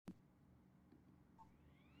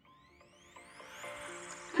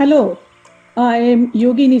Hello, I am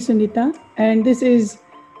Yogini Sunita, and this is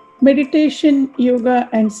Meditation, Yoga,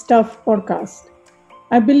 and Stuff podcast.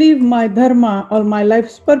 I believe my dharma or my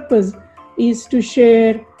life's purpose is to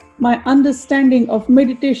share my understanding of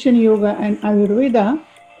meditation, yoga, and Ayurveda,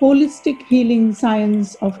 holistic healing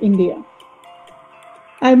science of India.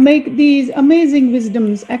 I make these amazing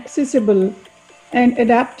wisdoms accessible and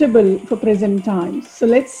adaptable for present times. So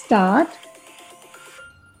let's start.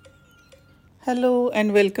 Hello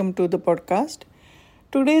and welcome to the podcast.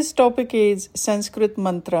 Today's topic is Sanskrit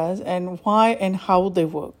mantras and why and how they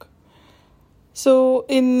work. So,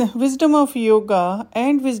 in Wisdom of Yoga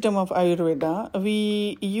and Wisdom of Ayurveda,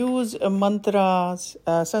 we use mantras,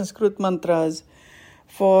 Sanskrit mantras,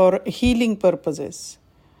 for healing purposes.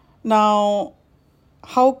 Now,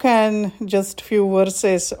 how can just few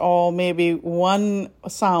verses or maybe one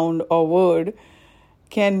sound or word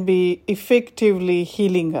can be effectively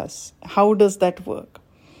healing us? How does that work?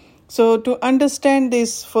 So to understand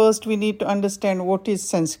this, first we need to understand what is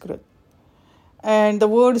Sanskrit. And the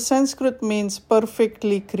word Sanskrit means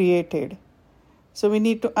perfectly created. So we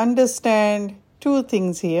need to understand two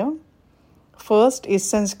things here. First is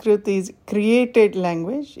Sanskrit is created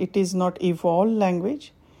language. It is not evolved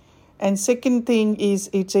language. And second thing is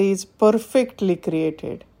it is perfectly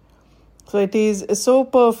created. So it is so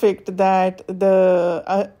perfect that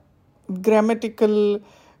the grammatical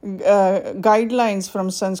guidelines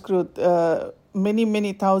from Sanskrit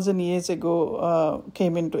many thousand years ago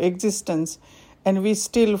came into existence, and we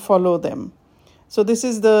still follow them. So this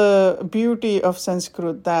is the beauty of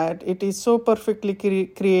Sanskrit, that it is so perfectly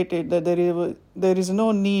created that there is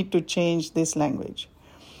no need to change this language.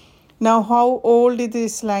 Now, how old is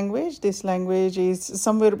this language? This language is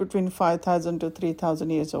somewhere between 5,000 to 3,000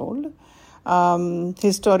 years old.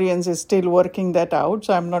 Historians are still working that out,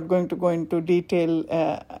 so I'm not going to go into detail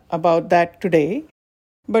about that today.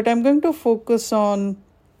 But I'm going to focus on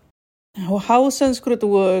how Sanskrit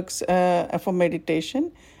works for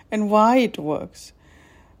meditation and why it works.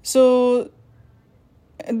 So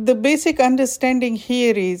the basic understanding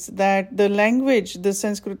here is that the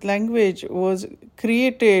Sanskrit language was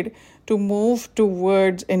created to move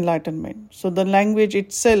towards enlightenment. So the language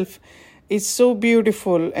itself is so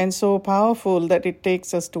beautiful and so powerful that it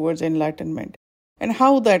takes us towards enlightenment. And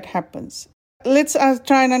how that happens. Let's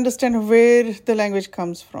try and understand where the language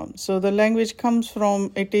comes from. So the language comes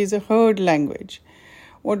from, it is a heard language.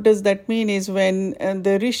 What does that mean is when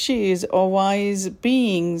the rishis or wise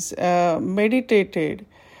beings meditated.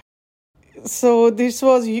 So this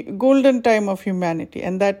was golden time of humanity,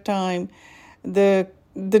 and that time the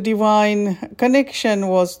divine connection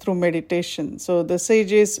was through meditation. So the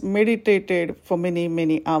sages meditated for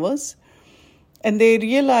many hours, and they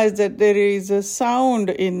realized that there is a sound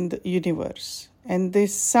in the universe, and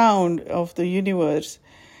this sound of the universe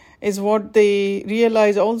is what they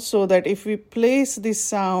realize also, that if we place this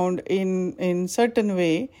sound in certain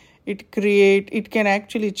way, it can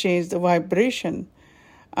actually change the vibration.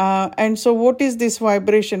 And so what is this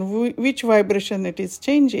vibration? Which vibration it is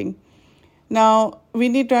changing? Now, we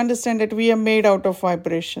need to understand that we are made out of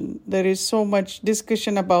vibration. There is so much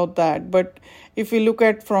discussion about that. But if we look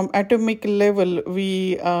at from atomic level,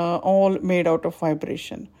 we are all made out of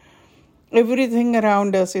vibration. Everything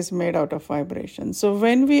around us is made out of vibration. So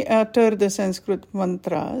when we utter the Sanskrit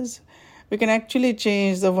mantras, we can actually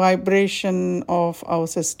change the vibration of our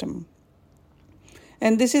system.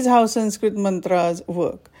 And this is how Sanskrit mantras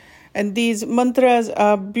work. And these mantras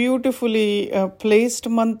are beautifully placed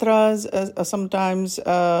mantras. Sometimes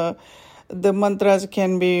the mantras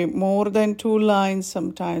can be more than 2 lines.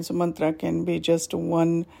 Sometimes a mantra can be just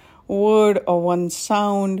one word or one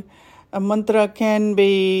sound. A mantra can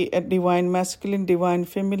be a divine masculine, divine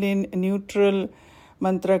feminine, neutral.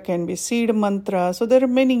 Mantra can be seed mantra. So there are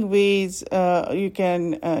many ways you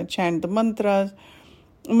can chant the mantras.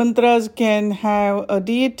 Mantras can have a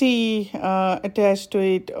deity attached to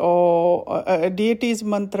it, or a deity's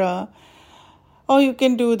mantra, or you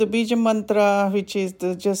can do the bija mantra, which is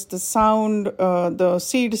just the sound, the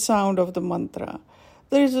seed sound of the mantra.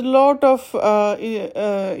 There is a lot of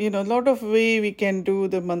way we can do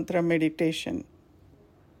the mantra meditation.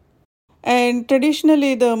 And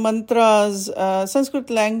traditionally, the mantras,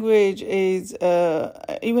 Sanskrit language is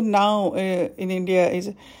even now in India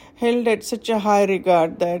is held at such a high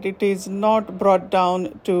regard that it is not brought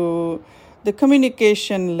down to the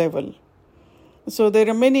communication level. So there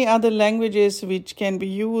are many other languages which can be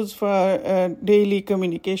used for daily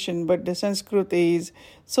communication, but the Sanskrit is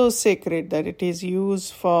so sacred that it is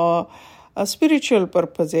used for spiritual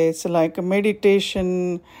purposes like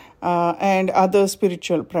meditation and other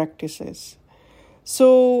spiritual practices.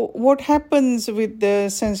 So what happens with the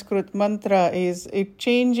Sanskrit mantra is it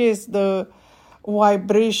changes the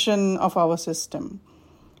vibration of our system.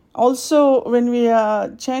 Also, when we are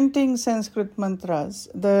chanting Sanskrit mantras,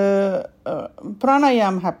 the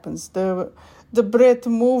pranayam happens, the breath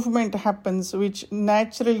movement happens, which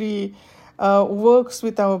naturally works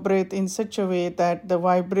with our breath in such a way that the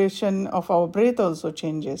vibration of our breath also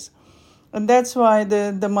changes. And that's why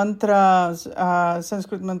the mantras,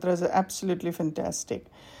 Sanskrit mantras, are absolutely fantastic.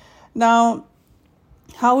 Now,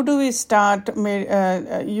 how do we start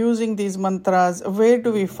using these mantras? Where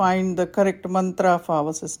do we find the correct mantra for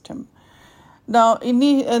our system? Now,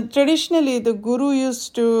 traditionally, the guru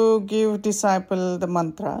used to give disciple the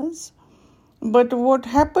mantras. But what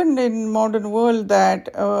happened in modern world that,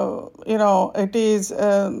 it is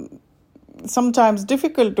sometimes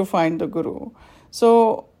difficult to find the guru.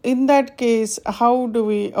 So in that case, where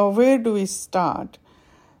do we start?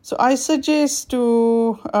 So I suggest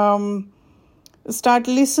to start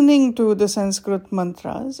listening to the Sanskrit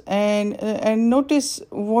mantras and notice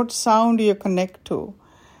what sound you connect to.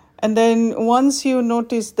 And then once you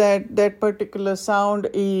notice that particular sound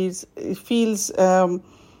feels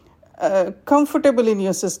comfortable in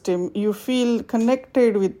your system, you feel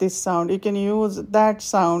connected with this sound, you can use that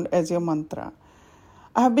sound as your mantra.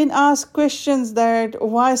 I have been asked questions that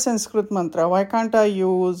why Sanskrit mantra? Why can't I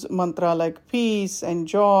use mantra like peace and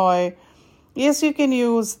joy? Yes, you can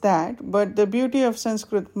use that, but the beauty of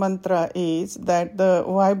Sanskrit mantra is that the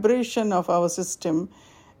vibration of our system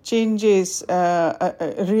changes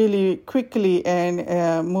really quickly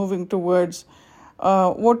and moving towards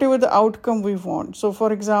whatever the outcome we want. So,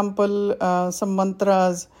 for example, some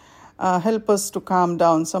mantras help us to calm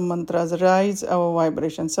down. Some mantras rise our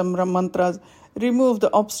vibration. Some mantras remove the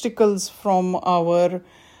obstacles from our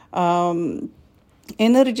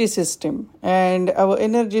energy system. And our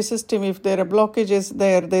energy system, if there are blockages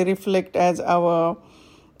there, they reflect as our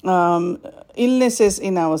illnesses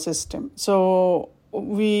in our system. So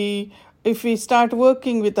if we start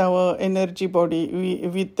working with our energy body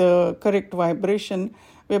with the correct vibration,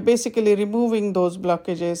 we're basically removing those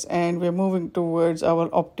blockages and we're moving towards our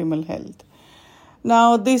optimal health.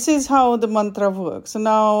 Now, this is how the mantra works.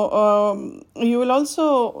 Now, you will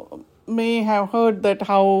also may have heard that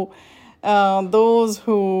how those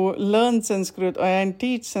who learn Sanskrit and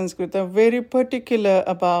teach Sanskrit are very particular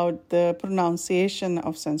about the pronunciation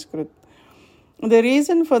of Sanskrit. The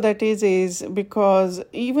reason for that is because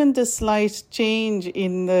even the slight change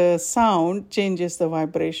in the sound changes the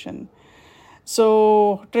vibration.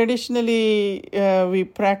 So traditionally, we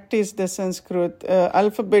practice the Sanskrit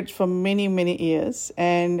alphabet for many, many years,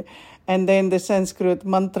 and then the Sanskrit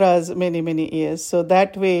mantras many years. So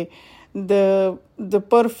that way, the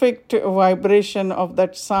perfect vibration of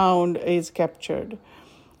that sound is captured.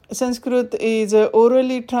 Sanskrit is an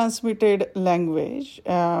orally transmitted language,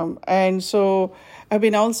 and so I've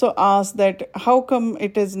been also asked that how come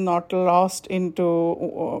it is not lost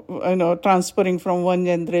into transferring from one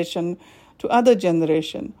generation to other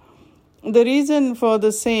generation. The reason for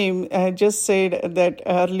the same, I just said that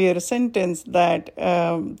earlier sentence that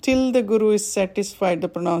till the Guru is satisfied the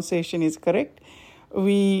pronunciation is correct,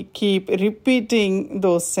 we keep repeating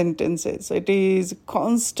those sentences. It is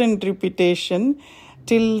constant repetition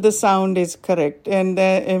till the sound is correct. And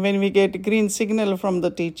when we get green signal from the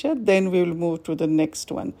teacher, then we will move to the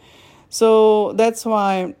next one. So that's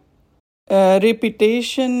why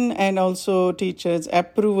repetition and also teacher's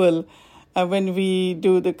approval, when we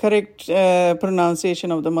do the correct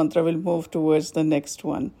pronunciation of the mantra, will move towards the next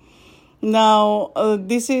one. Now,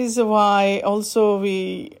 this is why also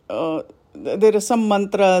there are some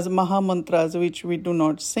mantras, Maha mantras, which we do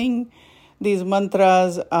not sing. These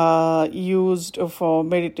mantras are used for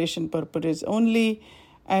meditation purposes only,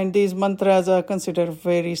 and these mantras are considered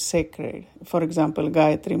very sacred. For example,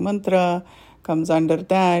 Gayatri mantra comes under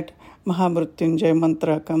that, Mahamrutyunjay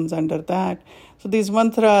mantra comes under that. So these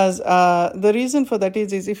mantras, the reason for that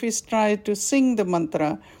is if we try to sing the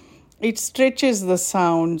mantra, it stretches the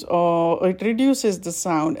sounds or it reduces the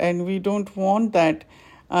sound, and we don't want that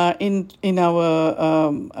in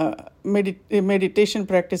our meditation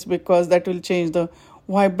practice, because that will change the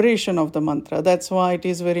vibration of the mantra. That's why it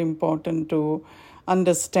is very important to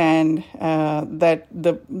understand that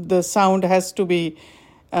the sound has to be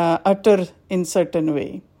uttered in certain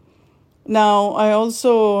way. Now, I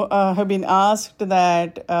also have been asked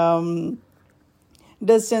that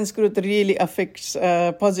does Sanskrit really affects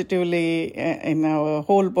positively in our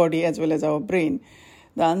whole body as well as our brain?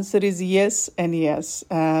 The answer is yes and yes,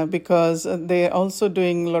 because they're also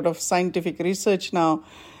doing a lot of scientific research now.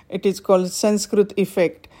 It is called Sanskrit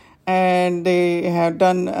effect. and they have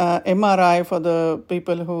done MRI for the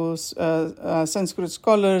people who Sanskrit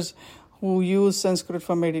scholars who use Sanskrit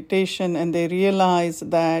for meditation, and they realize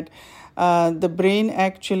that the brain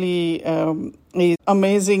actually is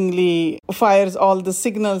amazingly fires all the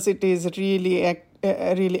signals. It is really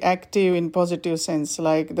active in positive sense.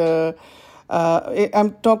 Like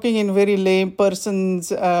I'm talking in very lay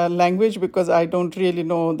person's language because I don't really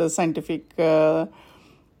know the scientific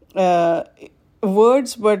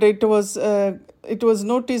words, but it was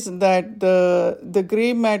noticed that the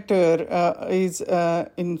gray matter is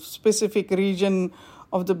in specific region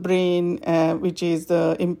of the brain, which is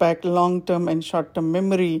the impact long-term and short-term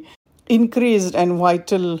memory, increased, and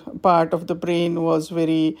vital part of the brain was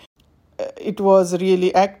it was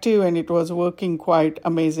really active and it was working quite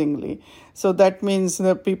amazingly. So that means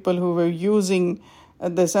the people who were using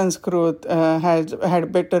the Sanskrit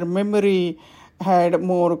had better memory, had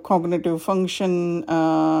more cognitive function,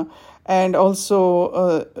 and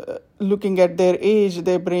also looking at their age,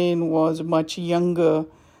 their brain was much younger.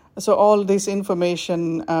 So all this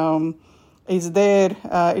information is there.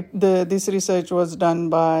 This research was done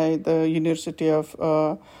by the University of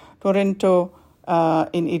Toronto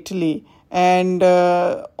in Italy. And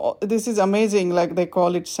this is amazing, like they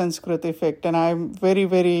call it Sanskrit effect. And I'm very,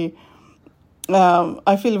 very,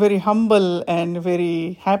 I feel very humble and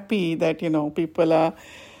very happy that, people are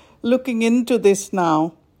looking into this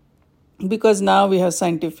now, because now we have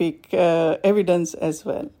scientific evidence as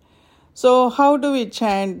well. So how do we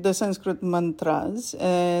chant the Sanskrit mantras?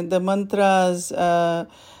 The mantras,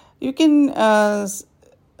 you can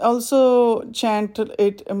also chant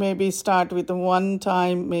it, maybe start with 1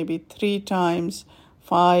 time, maybe 3 times,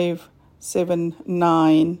 5, 7,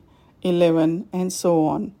 9, 11, and so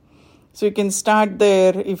on. So you can start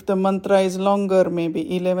there. If the mantra is longer,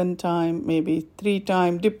 maybe 11 time, maybe 3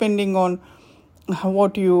 time, depending on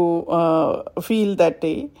what you feel that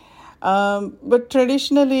day. But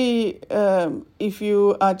traditionally, if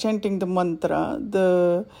you are chanting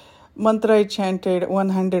the mantra is chanted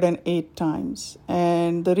 108 times.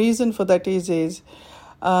 And the reason for that is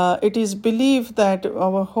it is believed that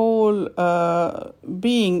our whole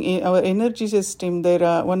being, in our energy system, there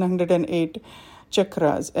are 108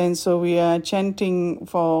 chakras. And so we are chanting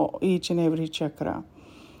for each and every chakra.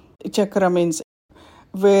 Chakra means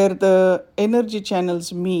where the energy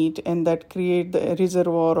channels meet, and that create the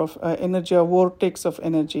reservoir of energy, a vortex of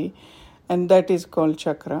energy, and that is called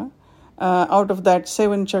chakra. Out of that,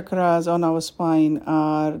 7 chakras on our spine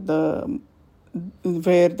are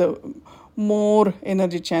where the more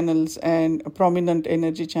energy channels and prominent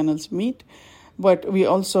energy channels meet, but we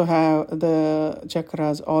also have the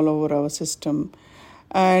chakras all over our system.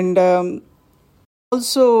 And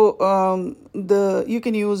also, you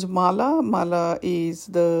can use mala. Mala is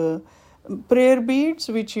the prayer beads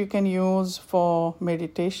which you can use for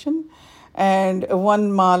meditation. And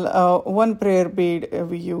one prayer bead,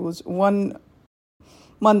 we use one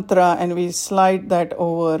mantra and we slide that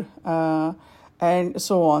over, and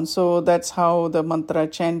so on. So that's how the mantra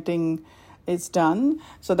chanting is done.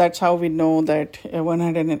 So that's how we know that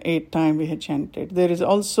 108 times we had chanted. There is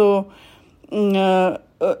also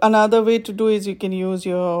another way to do is you can use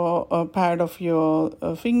your pad of your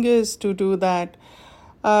fingers to do that.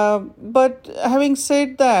 But having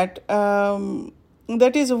said that,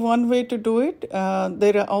 that is one way to do it.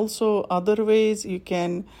 There are also other ways you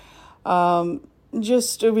can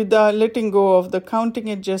just without letting go of the counting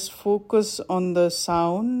it, just focus on the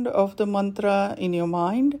sound of the mantra in your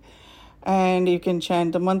mind, and you can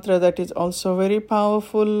chant the mantra. That is also very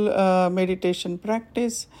powerful meditation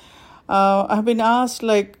practice. I've been asked,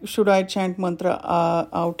 like, should I chant mantra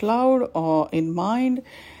out loud or in mind?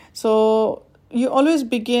 So you always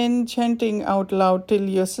begin chanting out loud till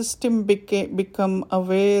your system become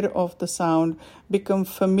aware of the sound, become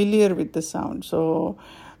familiar with the sound. So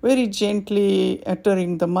very gently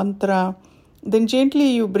uttering the mantra. Then gently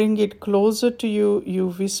you bring it closer to you. You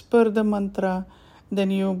whisper the mantra.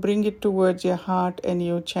 Then you bring it towards your heart and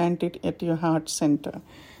you chant it at your heart center.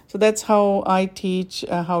 So that's how I teach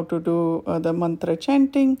how to do the mantra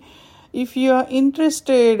chanting. If you are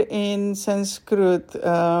interested in Sanskrit,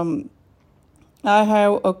 I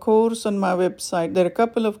have a course on my website. There are a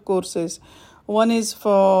couple of courses. One is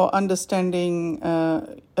for understanding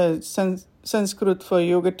Sanskrit for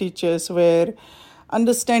yoga teachers, where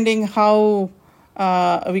understanding how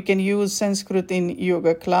we can use Sanskrit in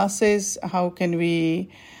yoga classes, how can we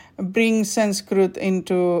bring Sanskrit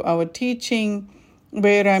into our teaching,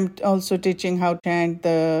 where I'm also teaching how to chant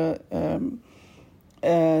the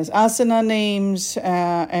asana names,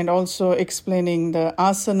 and also explaining the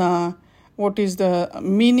asana, what is the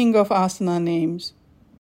meaning of asana names.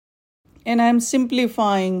 And I'm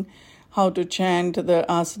simplifying how to chant the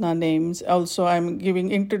asana names. Also, I'm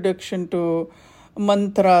giving introduction to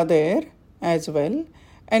mantra there as well.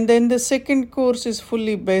 And then the second course is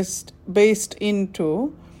fully based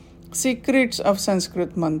into secrets of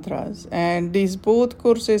Sanskrit mantras. And these both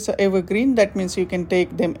courses are evergreen. That means you can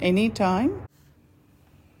take them anytime.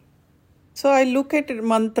 So I look at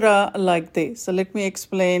mantra like this. So let me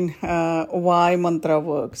explain why mantra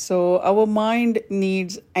works. So our mind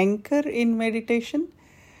needs anchor in meditation,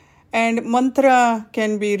 and mantra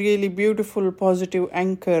can be really beautiful, positive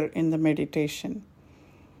anchor in the meditation.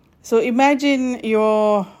 So imagine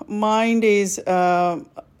your mind is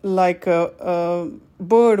like a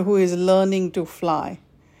bird who is learning to fly.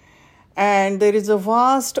 And there is a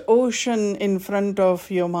vast ocean in front of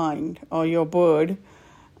your mind or your bird.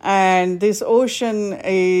 And this ocean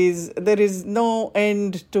there is no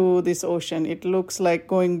end to this ocean. It looks like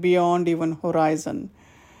going beyond even horizon.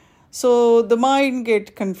 So the mind gets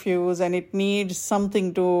confused and it needs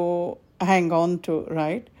something to hang on to,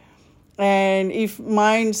 right? And if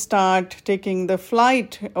mind start taking the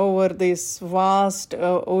flight over this vast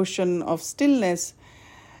ocean of stillness,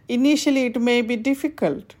 initially it may be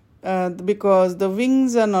difficult because the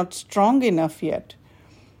wings are not strong enough yet.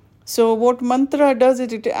 So what mantra does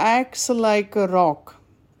is it acts like a rock.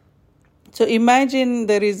 So imagine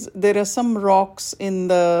there are some rocks in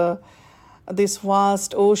this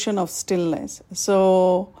vast ocean of stillness.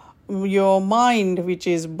 So your mind, which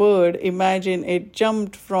is bird, imagine it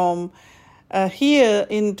jumped from here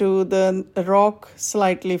into the rock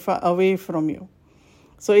slightly far away from you.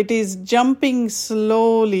 So it is jumping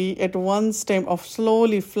slowly at one step of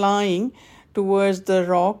slowly flying towards the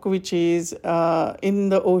rock which is in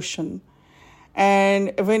the ocean.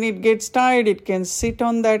 And when it gets tired, it can sit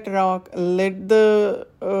on that rock, let the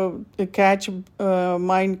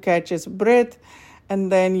mind catches breath,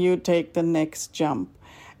 and then you take the next jump,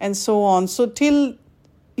 and so on. So till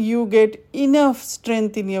you get enough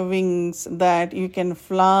strength in your wings that you can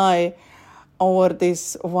fly over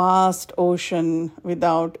this vast ocean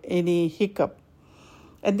without any hiccup.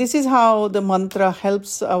 And this is how the mantra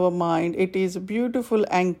helps our mind. It is a beautiful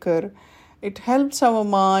anchor. It helps our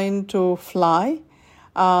mind to fly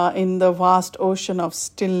in the vast ocean of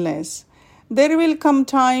stillness. There will come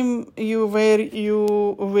time where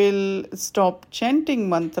you will stop chanting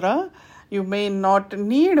mantra. You may not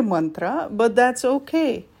need mantra, but that's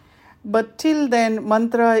okay. But till then,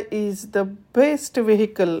 mantra is the best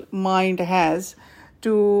vehicle mind has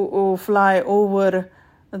to fly over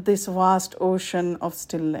this vast ocean of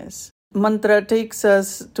stillness. Mantra takes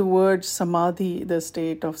us towards samadhi, the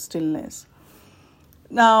state of stillness.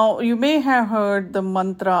 Now, you may have heard the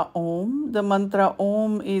mantra Om. The mantra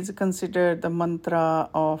Om is considered the mantra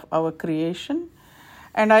of our creation.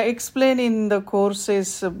 And I explain in the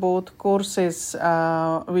courses, both courses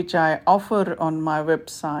which I offer on my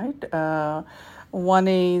website. One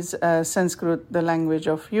is Sanskrit, the language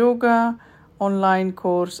of yoga, online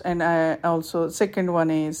course, and second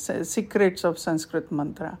one is Secrets of Sanskrit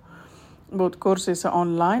Mantra. Both courses are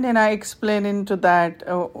online, and I explain into that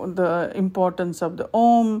the importance of the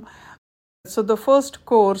Om. So the first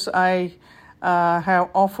course I have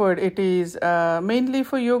offered, it is mainly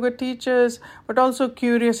for yoga teachers, but also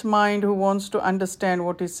curious mind who wants to understand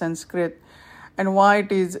what is Sanskrit and why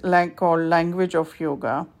it is called language of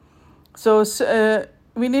yoga. So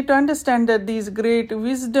we need to understand that these great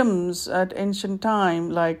wisdoms at ancient time,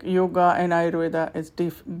 like yoga and Ayurveda, is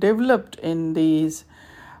developed in these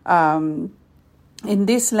in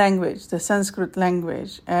this language, the Sanskrit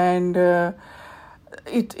language, and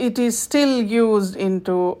it is still used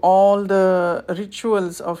into all the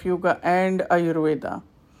rituals of yoga and Ayurveda.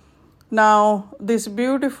 Now, this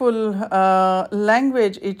beautiful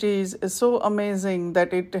language, it is so amazing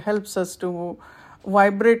that it helps us to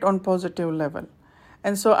vibrate on positive level.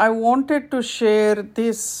 And so I wanted to share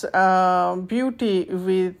this beauty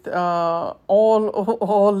with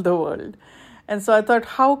all the world. And so I thought,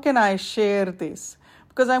 how can I share this?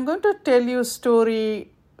 Because I'm going to tell you a story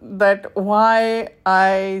that why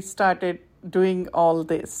I started doing all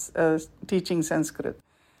this, teaching Sanskrit.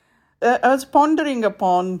 I was pondering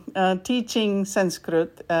upon teaching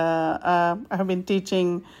Sanskrit. I have been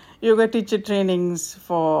teaching yoga teacher trainings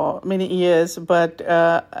for many years, but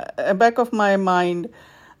back of my mind,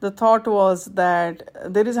 the thought was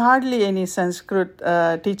that there is hardly any Sanskrit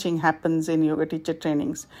teaching happens in yoga teacher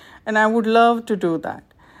trainings, and I would love to do that.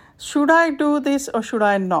 Should I do this or should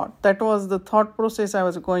I not? That was the thought process I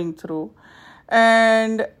was going through.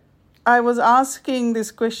 And I was asking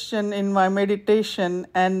this question in my meditation,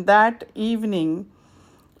 and that evening,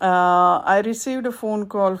 I received a phone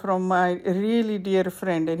call from my really dear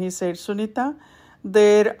friend, and he said, Sunita,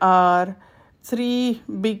 there are 3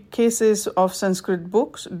 big cases of Sanskrit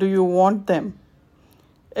books. Do you want them?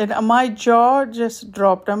 And my jaw just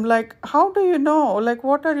dropped. I'm like, how do you know? Like,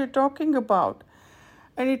 what are you talking about?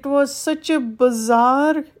 And it was such a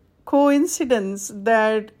bizarre coincidence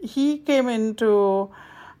that he came into,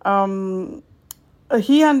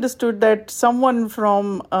 he understood that someone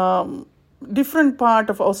from different part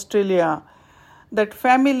of Australia, that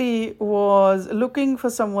family was looking for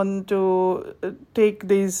someone to take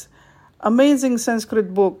these amazing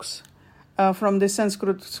Sanskrit books from the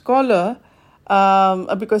Sanskrit scholar.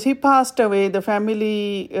 Because he passed away, the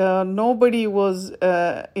family, nobody was,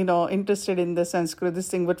 interested in the Sanskrit, this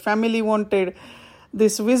thing, but family wanted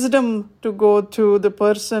this wisdom to go to the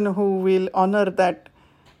person who will honor that.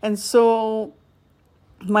 And so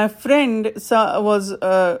my friend was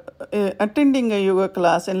attending a yoga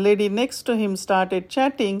class, and lady next to him started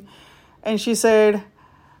chatting, and she said,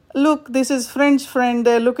 look, this is friend's friend,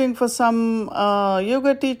 they're looking for some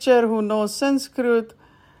yoga teacher who knows Sanskrit.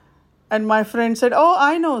 And my friend said, oh,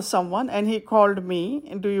 I know someone. And he called me,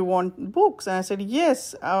 do you want books? And I said,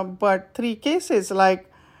 yes, but 3 cases,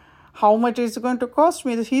 like how much is it going to cost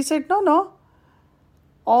me? He said, no.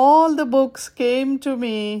 All the books came to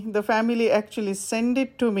me. The family actually sent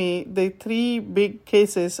it to me, the 3 big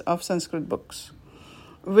cases of Sanskrit books.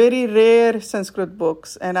 Very rare Sanskrit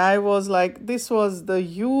books. And I was like, this was the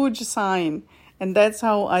huge sign. And that's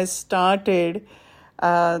how I started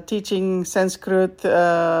teaching Sanskrit.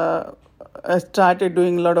 I started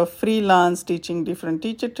doing a lot of freelance teaching, different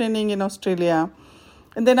teacher training in Australia.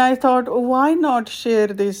 And then I thought, why not share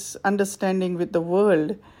this understanding with the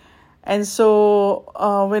world? And so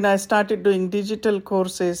when I started doing digital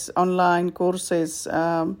courses, online courses,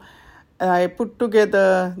 I put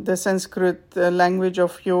together the Sanskrit language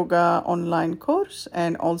of yoga online course,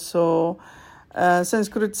 and also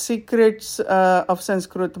Sanskrit secrets of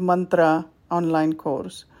Sanskrit mantra online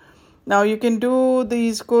course. Now you can do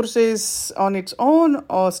these courses on its own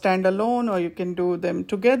or standalone, or you can do them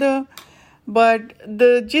together. But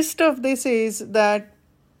the gist of this is that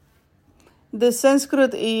the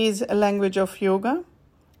Sanskrit is a language of yoga.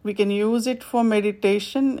 We can use it for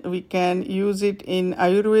meditation. We can use it in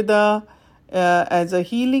Ayurveda as a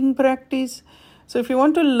healing practice. So if you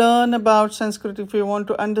want to learn about Sanskrit, if you want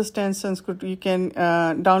to understand Sanskrit, you can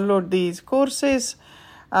download these courses.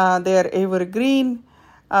 They are evergreen.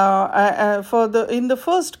 In the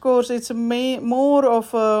first course, it's more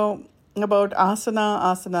of about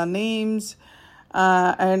asana names,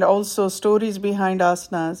 and also stories behind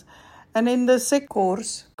asanas. And in the second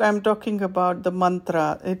course, I'm talking about the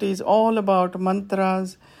mantra. It is all about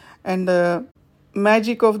mantras and the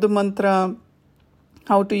magic of the mantra,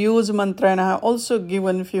 how to use mantra, and I have also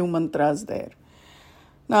given few mantras there.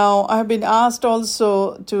 Now, I have been asked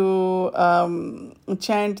also to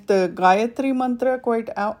chant the Gayatri mantra quite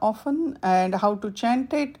often, and how to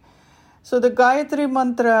chant it. So the Gayatri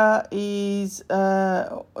mantra is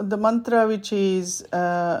the mantra which is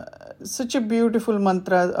such a beautiful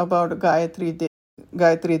mantra about Gayatri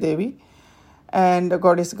Devi and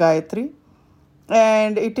goddess Gayatri.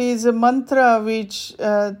 And it is a mantra which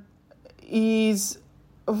is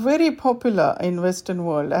very popular in Western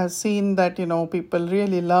world. I have seen that, people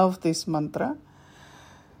really love this mantra.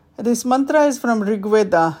 This mantra is from Rig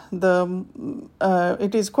Veda.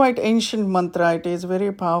 It is quite ancient mantra. It is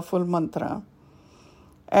very powerful mantra.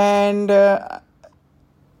 And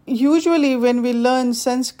usually when we learn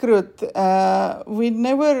Sanskrit, we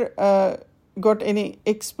never got any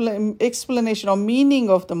explanation or meaning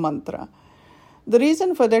of the mantra. The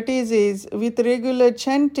reason for that is with regular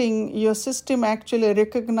chanting, your system actually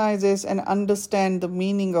recognizes and understands the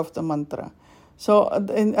meaning of the mantra. So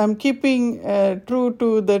I'm keeping true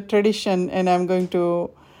to the tradition, and I'm going to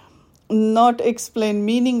not explain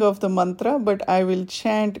meaning of the mantra, but I will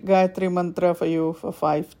chant Gayatri mantra for you for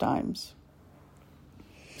 5 times.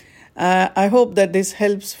 I hope that this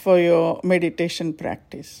helps for your meditation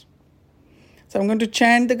practice. So I'm going to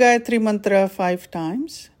chant the Gayatri mantra 5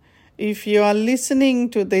 times. If you are listening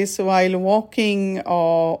to this while walking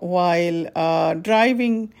or while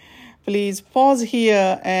driving, please pause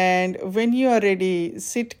here, and when you are ready,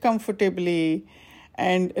 sit comfortably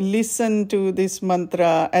and listen to this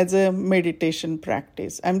mantra as a meditation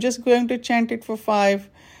practice. I'm just going to chant it for 5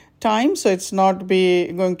 times, so it's not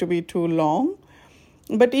going to be too long.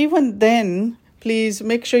 But even then, please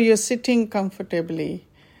make sure you're sitting comfortably.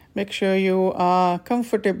 Make sure you are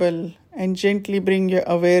comfortable and gently bring your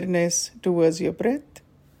awareness towards your breath.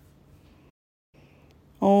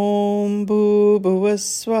 Om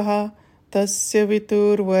Bhuvasvaha तस्य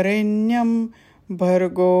वितुर्वरेण्यं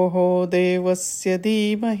भर्गोः देवस्य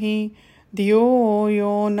धीमहि धियो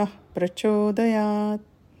यो नः प्रचोदयात्।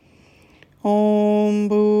 ॐ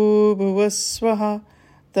भूर्भुवस्वः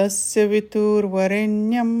तस्य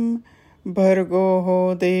वितुर्वरेण्यं भर्गोः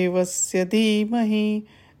देवस्य धीमहि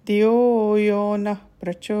धियो यो नः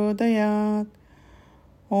प्रचोदयात्।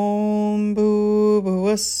 ॐ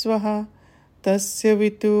भूर्भुवस्वः तस्य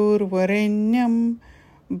वितुर्वरेण्यं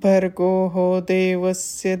भर्गोः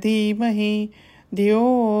देवस्य धीमहि धियो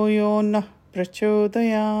यो नः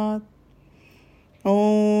प्रचोदयात्।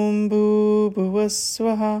 ॐ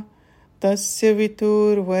भूर्भुवस्वः तस्य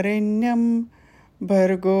वितुर्वरेण्यं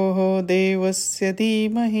भर्गोः देवस्य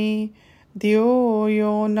धीमहि धियो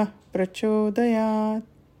यो नः प्रचोदयात्।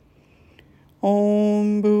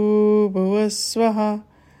 ॐ भूर्भुवस्वः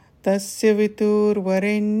तस्य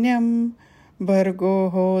वितुर्वरेण्यं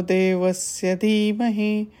भर्गोः देवस्य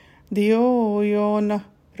धीमहि धियो यो नः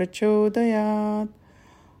प्रचोदयात्।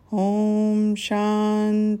 ॐ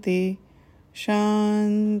शान्ति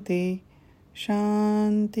शान्ति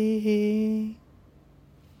शान्तिः।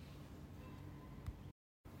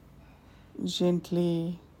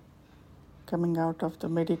 Gently coming out of the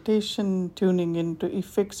meditation, tuning into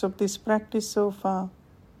effects of this practice so far.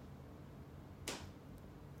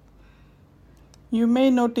 You may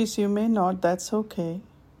notice, you may not, that's okay.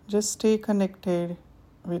 Just stay connected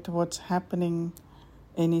with what's happening,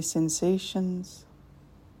 any sensations.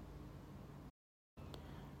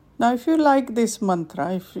 Now, if you like this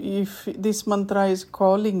mantra, if this mantra is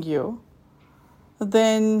calling you,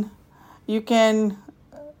 then you can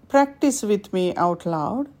practice with me out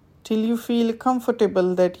loud till you feel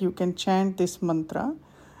comfortable that you can chant this mantra,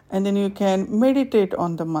 and then you can meditate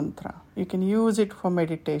on the mantra. You can use it for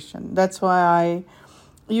meditation. That's why I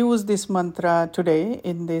use this mantra today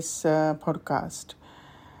in this podcast.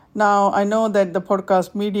 Now, I know that the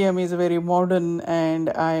podcast medium is very modern and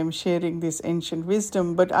I am sharing this ancient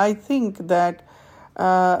wisdom, but I think that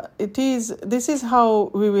this is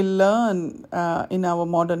how we will learn in our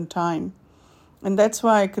modern time. And that's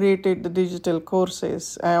why I created the digital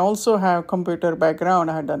courses. I also have computer background.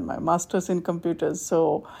 I have done my master's in computers.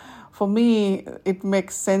 So for me, it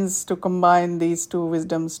makes sense to combine these two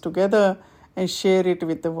wisdoms together and share it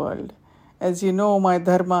with the world. As you know, my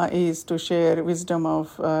dharma is to share wisdom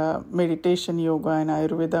of meditation, yoga, and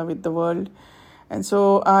Ayurveda with the world. And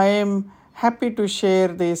so I am happy to share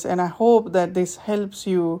this, and I hope that this helps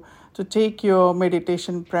you to take your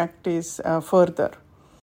meditation practice further.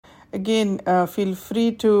 Again, feel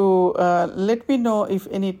free to let me know if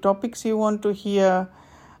any topics you want to hear.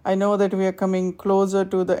 I know that we are coming closer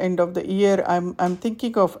to the end of the year. I'm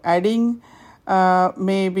thinking of adding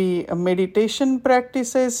maybe a meditation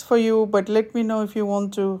practices for you, but let me know if you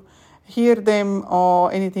want to hear them or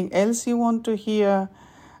anything else you want to hear,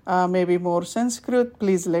 maybe more Sanskrit.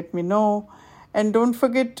 Please let me know. And don't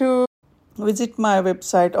forget to visit my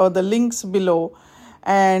website or the links below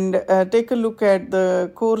and take a look at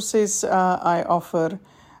the courses I offer,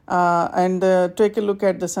 and take a look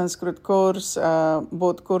at the Sanskrit course.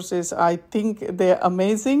 Both courses, I think they're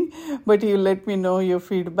amazing, but you let me know your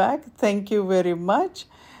feedback. Thank you very much.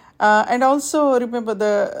 And also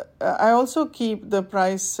remember, I also keep the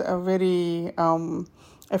price very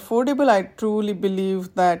affordable. I truly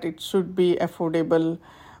believe that it should be affordable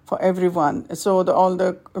for everyone. So all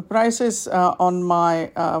the prices on my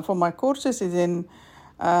for my courses is in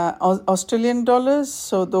Australian dollars.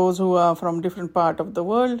 So those who are from different part of the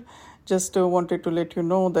world, just wanted to let you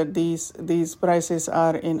know that these prices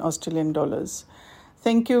are in Australian dollars.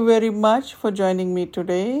 Thank you very much for joining me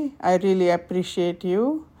today. I really appreciate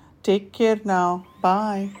you. Take care now.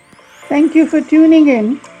 Bye. Thank you for tuning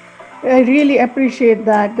in. I really appreciate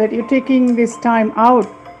that you're taking this time out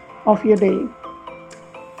of your day.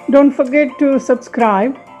 Don't forget to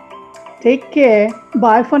subscribe. Take care.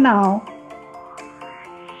 Bye for now.